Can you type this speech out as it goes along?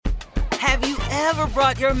Have you ever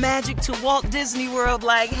brought your magic to Walt Disney World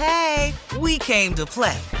like, hey, we came to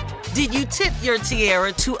play? Did you tip your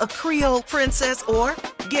tiara to a Creole princess or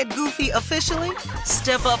get goofy officially?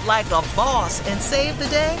 Step up like a boss and save the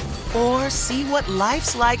day? Or see what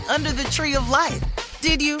life's like under the tree of life?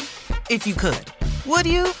 Did you? If you could. Would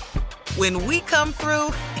you? When we come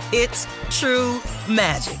through, it's true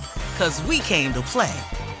magic. 'Cause we came to play.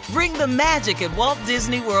 Bring the magic at Walt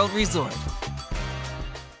Disney World Resort.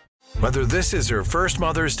 Whether this is her first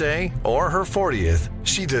Mother's Day or her 40th,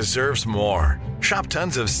 she deserves more. Shop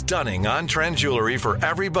tons of stunning on-trend jewelry for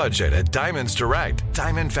every budget at Diamonds Direct.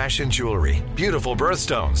 Diamond fashion jewelry, beautiful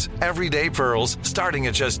birthstones, everyday pearls starting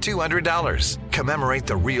at just $200. Commemorate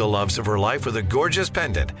the real loves of her life with a gorgeous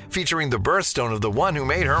pendant featuring the birthstone of the one who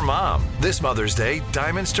made her mom. This Mother's Day,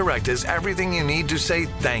 Diamonds Direct is everything you need to say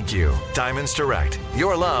thank you. Diamonds Direct,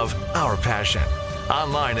 your love, our passion.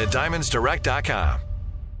 Online at diamondsdirect.com.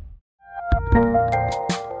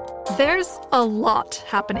 There's a lot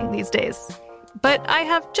happening these days, but I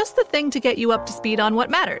have just the thing to get you up to speed on what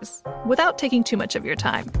matters without taking too much of your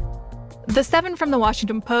time. The 7 from the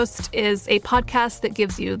Washington Post is a podcast that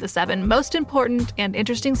gives you the 7 most important and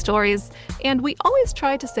interesting stories, and we always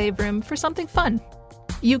try to save room for something fun.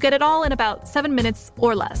 You get it all in about 7 minutes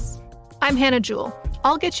or less. I'm Hannah Jewell.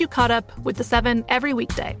 I'll get you caught up with the 7 every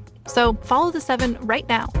weekday. So follow the 7 right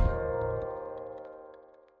now.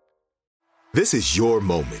 This is your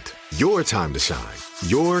moment, your time to shine,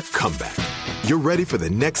 your comeback. You're ready for the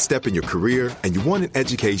next step in your career, and you want an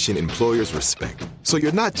education employers respect. So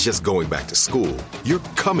you're not just going back to school, you're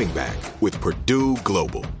coming back with Purdue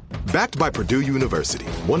Global. Backed by Purdue University,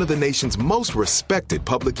 one of the nation's most respected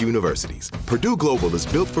public universities, Purdue Global is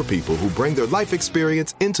built for people who bring their life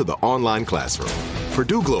experience into the online classroom.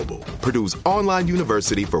 Purdue Global, Purdue's online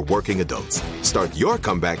university for working adults. Start your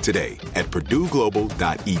comeback today at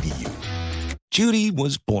purdueglobal.edu. Judy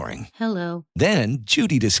was boring. Hello. Then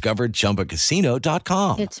Judy discovered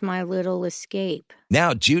ChumbaCasino.com. It's my little escape.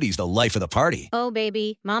 Now Judy's the life of the party. Oh,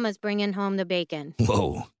 baby, mama's bringing home the bacon.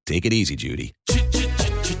 Whoa, take it easy, Judy.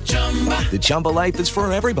 The Chumba life is for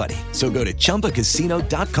everybody. So go to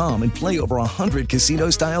ChumbaCasino.com and play over 100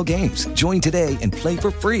 casino-style games. Join today and play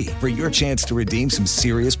for free for your chance to redeem some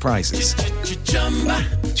serious prizes.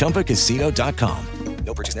 ChumbaCasino.com.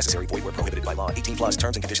 No purchase necessary. Void where prohibited by law. 18 plus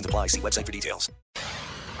terms and conditions apply. See website for details.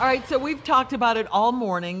 All right, so we've talked about it all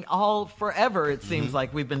morning, all forever, it seems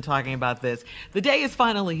like we've been talking about this. The day is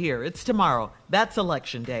finally here. It's tomorrow. That's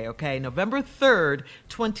Election Day, okay? November 3rd,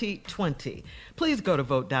 2020. Please go to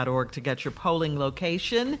vote.org to get your polling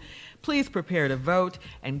location. Please prepare to vote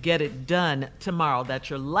and get it done tomorrow. That's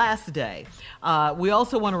your last day. We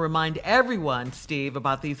also want to remind everyone, Steve,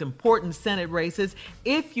 about these important Senate races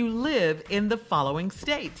if you live in the following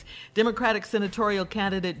states. Democratic senatorial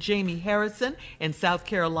candidate Jamie Harrison in South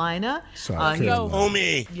Carolina.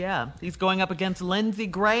 Homie. Yeah, he's going up against Lindsey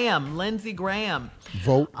Graham.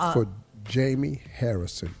 Vote for Jamie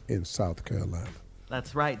Harrison in South Carolina.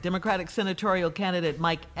 That's right. Democratic senatorial candidate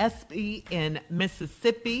Mike Espy in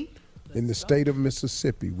Mississippi. In the state of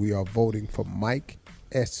Mississippi, we are voting for Mike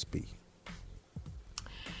Espy.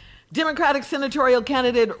 Democratic senatorial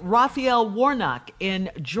candidate Raphael Warnock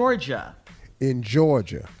in Georgia. In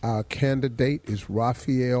Georgia, our candidate is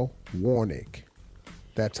Raphael Warnock.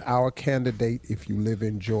 That's our candidate if you live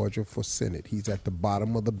in Georgia for Senate. He's at the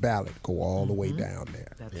bottom of the ballot. Go all the way down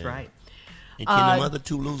there. That's right. And can them other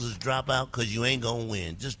two losers drop out? Because you ain't going to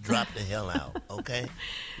win. Just drop the hell out, okay?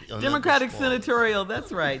 Democratic senatorial,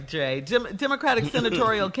 that's right, Jay. Democratic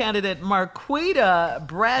senatorial candidate Marquita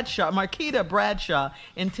Bradshaw in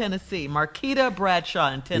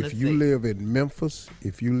Tennessee. If you live in Memphis,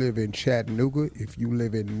 if you live in Chattanooga, if you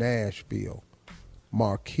live in Nashville,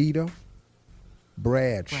 Marquita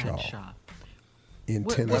Bradshaw in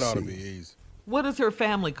Tennessee. That ought to be easy. What does her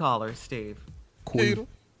family call her, Steve? Quita.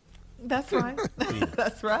 That's right.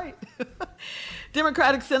 That's right.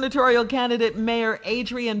 Democratic senatorial candidate Mayor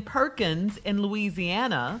Adrian Perkins in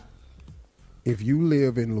Louisiana. If you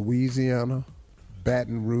live in Louisiana,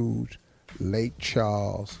 Baton Rouge, Lake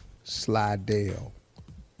Charles, Slidell.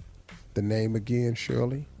 The name again,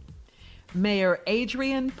 Shirley? Mayor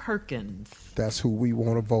Adrian Perkins. That's who we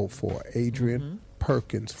want to vote for. Adrian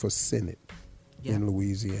Perkins for Senate in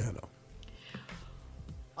Louisiana.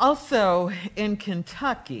 Also in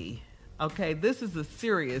Kentucky, okay, this is a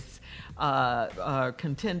serious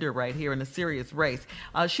contender right here in a serious race.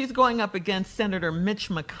 She's going up against Senator Mitch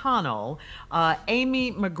McConnell.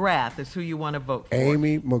 Amy McGrath is who you want to vote for.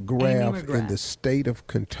 Amy McGrath in the state of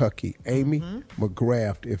Kentucky. Amy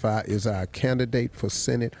McGrath is our candidate for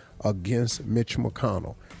Senate against Mitch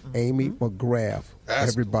McConnell. Amy McGrath,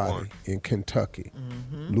 everybody in Kentucky,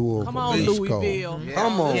 Louisville. Come on, Louisville.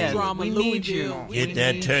 Come on. Yeah, we need you. Get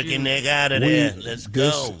that turkey neck out of there. Let's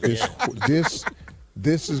go.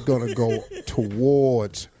 This is going to go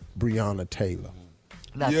towards Breonna Taylor.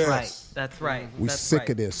 That's right. That's right. We're sick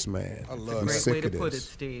of this, man. I love it. Great way to put it,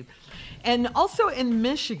 Steve. And also in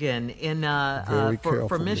Michigan,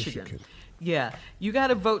 for Michigan. Yeah, you got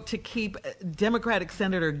to vote to keep Democratic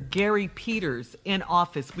Senator Gary Peters in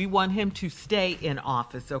office. We want him to stay in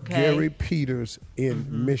office, okay? Gary Peters in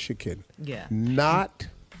Michigan. Yeah. Not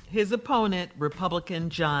his opponent, Republican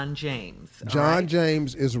John James. John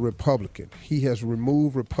James is a Republican. He has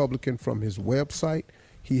removed Republican from his website.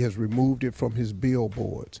 He has removed it from his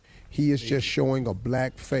billboards. He is just showing a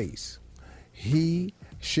black face. He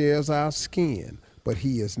shares our skin, but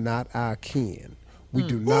he is not our kin. We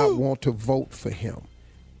do not want to vote for him.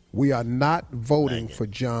 We are not voting for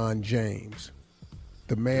John James.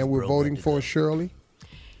 The man we're voting for, Shirley?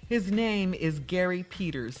 His name is Gary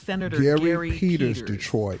Peters, Senator Gary Peters,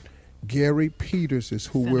 Detroit. Gary Peters is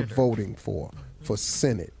who we're voting for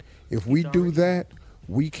Senate. If we do that,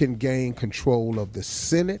 we can gain control of the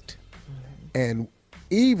Senate, and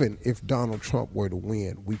even if Donald Trump were to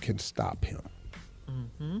win, we can stop him.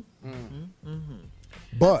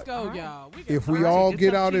 But if we all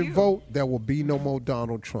get out and vote, there will be no more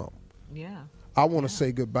Donald Trump. Yeah. I want to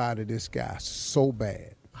say goodbye to this guy so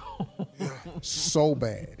bad. So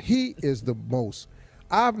bad. He is the most,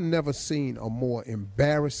 I've never seen a more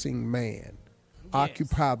embarrassing man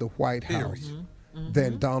occupy the White House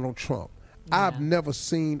than Donald Trump. Yeah. I've never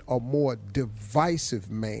seen a more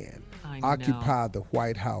divisive man occupy the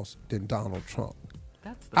White House than Donald Trump.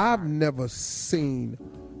 I've never seen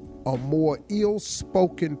a more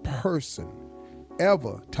ill-spoken person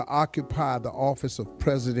ever to occupy the office of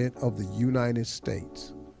President of the United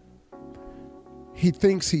States. He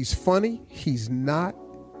thinks he's funny. He's not.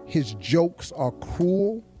 His jokes are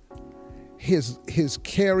cruel. His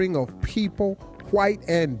caring of people, white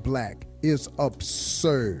and black, is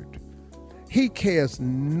absurd. He cares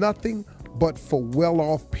nothing but for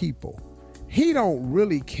well-off people. He don't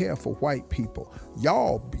really care for white people.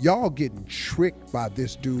 Y'all getting tricked by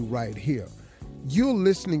this dude right here. You're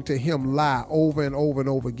listening to him lie over and over and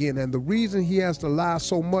over again. And the reason he has to lie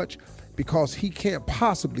so much, because he can't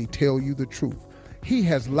possibly tell you the truth. He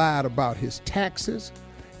has lied about his taxes.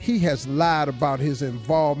 He has lied about his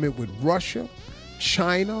involvement with Russia,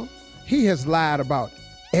 China. He has lied about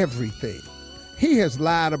everything. He has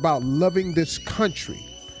lied about loving this country.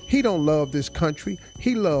 He don't love this country.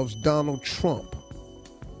 He loves Donald Trump.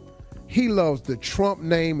 He loves the Trump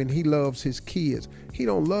name and he loves his kids. He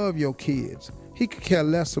don't love your kids. He could care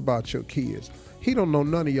less about your kids. He don't know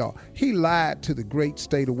none of y'all. He lied to the great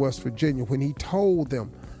state of West Virginia when he told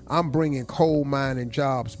them, I'm bringing coal mining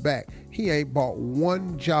jobs back. He ain't brought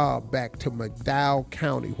one job back to McDowell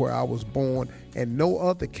County, where I was born, and no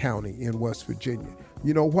other county in West Virginia.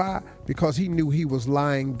 You know why? Because he knew he was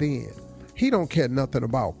lying then. He don't care nothing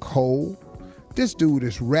about coal. This dude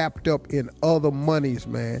is wrapped up in other monies,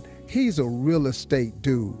 man. He's a real estate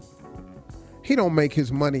dude. He don't make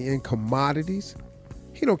his money in commodities.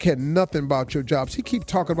 He don't care nothing about your jobs. He keep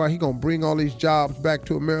talking about he gonna bring all these jobs back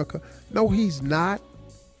to America. No, he's not.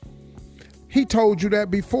 He told you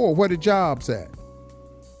that before. Where the jobs at?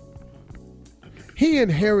 He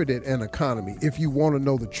inherited an economy, if you want to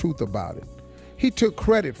know the truth about it. He took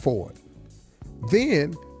credit for it.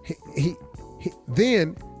 Then he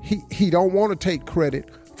don't want to take credit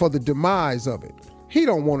for the demise of it. He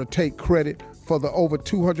don't want to take credit for the over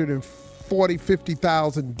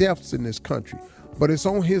 50,000 deaths in this country. But it's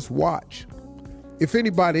on his watch. If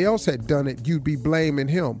anybody else had done it, you'd be blaming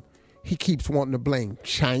him. He keeps wanting to blame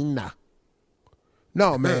China.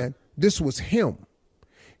 No, man, this was him.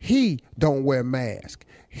 He don't wear masks.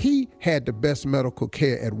 He had the best medical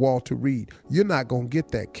care at Walter Reed. You're not going to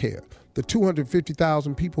get that care. The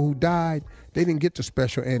 250,000 people who died, they didn't get the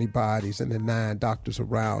special antibodies and the 9 doctors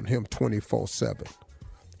around him 24/7.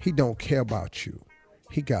 He don't care about you.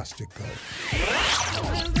 He got to go.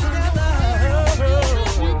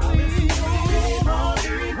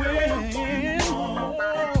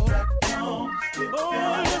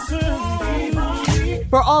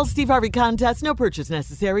 For all Steve Harvey contests, no purchase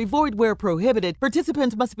necessary, void where prohibited.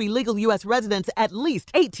 Participants must be legal U.S. residents at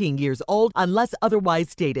least 18 years old unless otherwise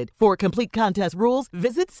stated. For complete contest rules,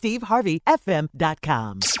 visit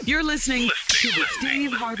SteveHarveyFM.com. You're listening to the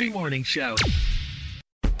Steve Harvey Morning Show.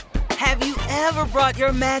 Have you ever brought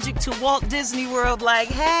your magic to Walt Disney World like,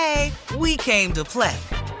 hey, we came to play?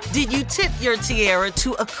 Did you tip your tiara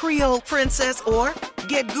to a Creole princess or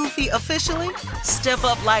Get goofy officially? Step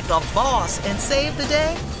up like a boss and save the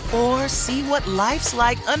day? Or see what life's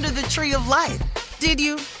like under the tree of life? Did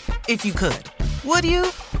you? If you could. Would you?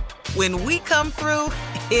 When we come through,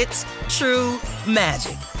 it's true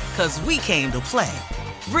magic. 'Cause we came to play.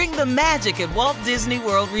 Bring the magic at Walt Disney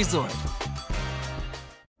World Resort.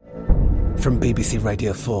 From BBC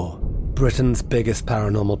Radio 4, Britain's biggest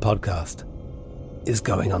paranormal podcast is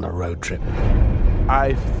going on a road trip.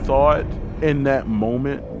 I thought in that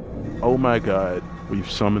moment, oh my God, we've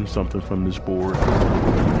summoned something from this board.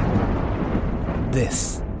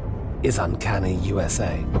 This is Uncanny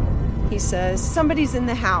USA. He says, somebody's in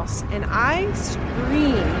the house, and I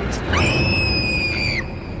screamed.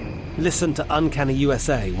 Listen to Uncanny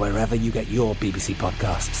USA wherever you get your BBC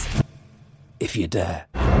podcasts, if you dare.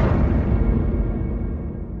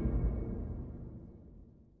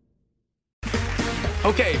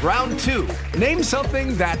 Okay, round two. Name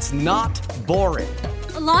something that's not boring.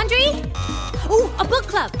 A laundry? Ooh, a book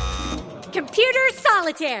club. Computer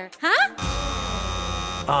solitaire, huh?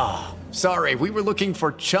 Ah, sorry, we were looking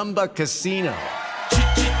for Chumba Casino.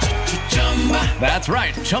 That's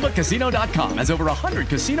right, ChumbaCasino.com has over 100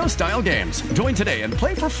 casino-style games. Join today and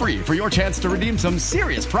play for free for your chance to redeem some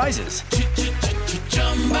serious prizes.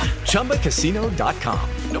 ChumbaCasino.com.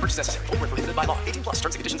 No purchase necessary. Void where prohibited by law. 18+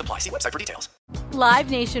 terms and conditions apply. See website for details. Live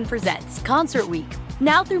Nation presents Concert Week.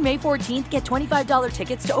 Now through May 14th, get $25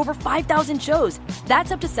 tickets to over 5,000 shows.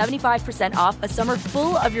 That's up to 75% off a summer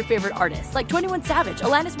full of your favorite artists like 21 Savage,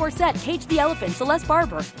 Alanis Morissette, Cage the Elephant, Celeste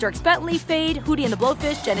Barber, Dierks Bentley, Fade, Hootie and the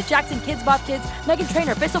Blowfish, Janet Jackson, Kids Bop Kids, Meghan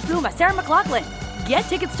Trainor, Peso Pluma, Sarah McLachlan. Get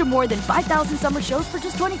tickets to more than 5,000 summer shows for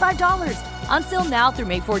just $25. On sale now through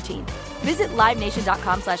May 14th. Visit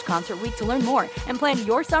LiveNation.com/Concert Week to learn more and plan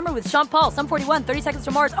your summer with Sean Paul, Sum 41, 30 Seconds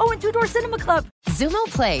to Mars, and Two Door Cinema Club. Xumo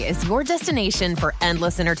Play is your destination for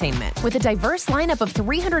endless entertainment. With a diverse lineup of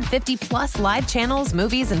 350-plus live channels,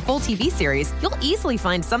 movies, and full TV series, you'll easily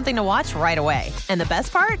find something to watch right away. And the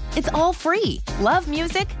best part? It's all free. Love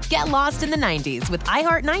music? Get lost in the 90s with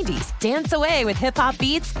iHeart 90s, dance away with hip-hop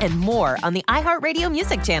beats, and more on the iHeartRadio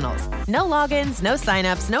music channels. No logins, no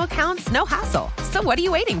signups, no accounts, no hassle. So what are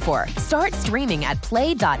you waiting for? Start streaming at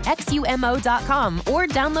play.xumo.com or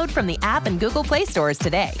download from the app and Google Play stores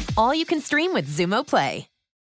today. All you can stream with Xumo Play.